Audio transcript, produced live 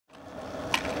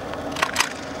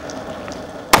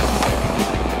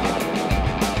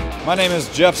My name is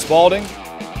Jeff Spalding.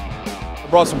 I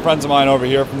brought some friends of mine over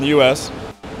here from the US,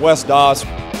 Wes Doss,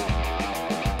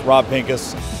 Rob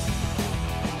Pincus,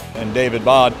 and David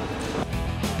Bahde,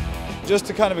 just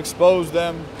to kind of expose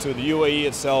them to the UAE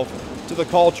itself, to the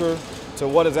culture, to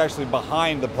what is actually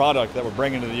behind the product that we're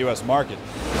bringing to the US market.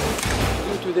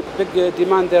 Due to the big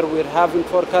demand that we're having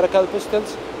for Caracal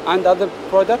pistols and other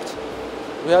products,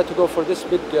 we had to go for this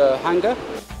big hangar.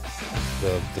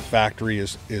 The factory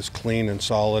is clean and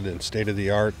solid and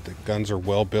state-of-the-art. The guns are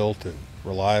well built and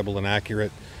reliable and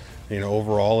accurate. You know,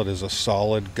 overall it is a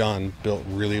solid gun built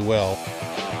really well.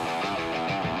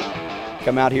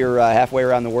 Come out here halfway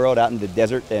around the world, out in the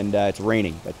desert, and it's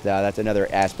raining. But that's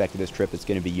another aspect of this trip that's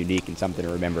going to be unique and something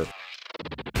to remember.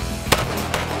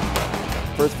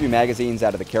 First few magazines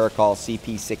out of the Caracal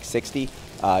CP660,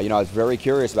 I was very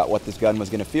curious about what this gun was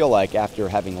going to feel like after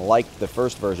having liked the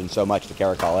first version so much, the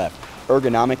Caracal F.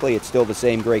 Ergonomically, it's still the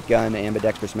same great gun,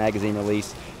 ambidextrous magazine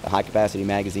release, the high-capacity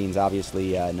magazines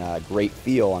obviously, and a great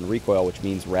feel on recoil, which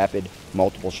means rapid,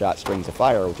 multiple-shot strings of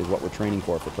fire, which is what we're training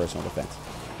for personal defense.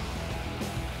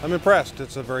 I'm impressed.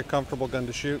 It's a very comfortable gun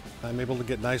to shoot. I'm able to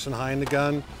get nice and high in the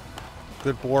gun,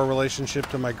 good bore relationship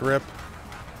to my grip.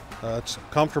 It's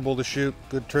comfortable to shoot,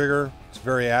 good trigger, it's a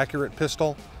very accurate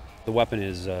pistol. The weapon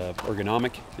is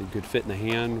ergonomic, a good fit in the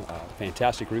hand,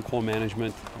 fantastic recoil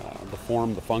management, the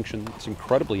form, the function. It's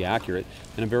incredibly accurate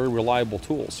and a very reliable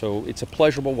tool. So it's a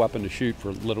pleasurable weapon to shoot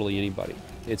for literally anybody.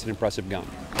 It's an impressive gun.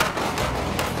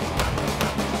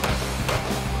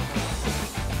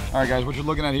 All right, guys, what you're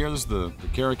looking at here, this is the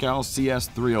Caracal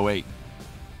CS308.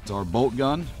 It's our bolt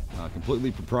gun, completely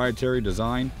proprietary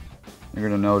design. You're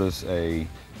going to notice a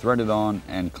threaded on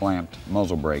and clamped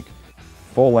muzzle brake.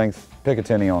 Full length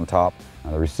Picatinny on top.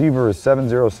 The receiver is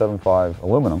 7075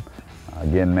 aluminum,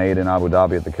 again made in Abu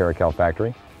Dhabi at the Caracal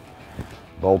Factory.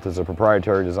 Bolt is a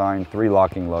proprietary design 3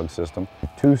 locking lug system,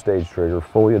 2-stage trigger,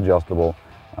 fully adjustable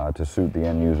to suit the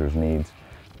end user's needs.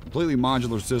 Completely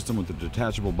modular system with a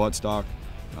detachable buttstock,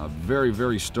 very,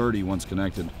 very sturdy once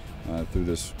connected through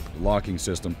this locking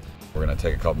system. We're going to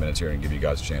take a couple minutes here and give you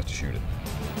guys a chance to shoot it.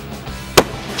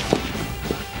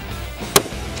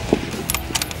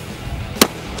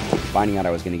 Finding out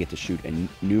I was going to get to shoot a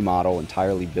new model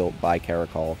entirely built by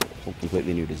Caracal,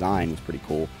 completely new design, was pretty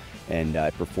cool, and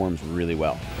it performs really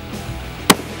well.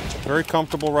 Very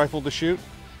comfortable rifle to shoot,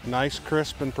 nice,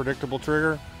 crisp, and predictable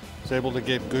trigger. It's able to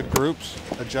get good groups,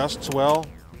 adjusts well,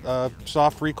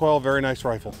 soft recoil, very nice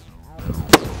rifle.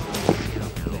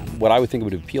 What I would think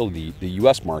would appeal to the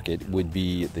U.S. market would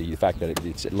be the fact that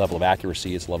its level of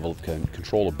accuracy, its level of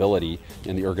controllability,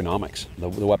 and the ergonomics. The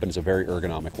weapon is a very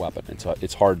ergonomic weapon.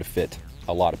 It's hard to fit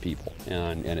a lot of people,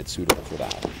 and it's suitable for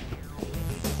that.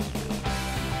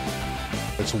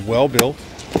 It's well built,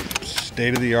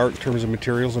 state-of-the-art in terms of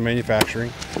materials and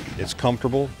manufacturing. It's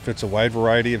comfortable, fits a wide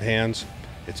variety of hands.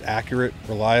 It's accurate,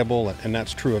 reliable, and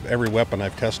that's true of every weapon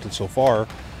I've tested so far.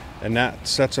 And that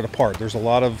sets it apart. There's a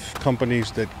lot of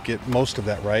companies that get most of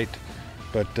that right,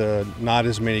 but not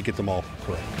as many get them all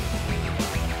correct.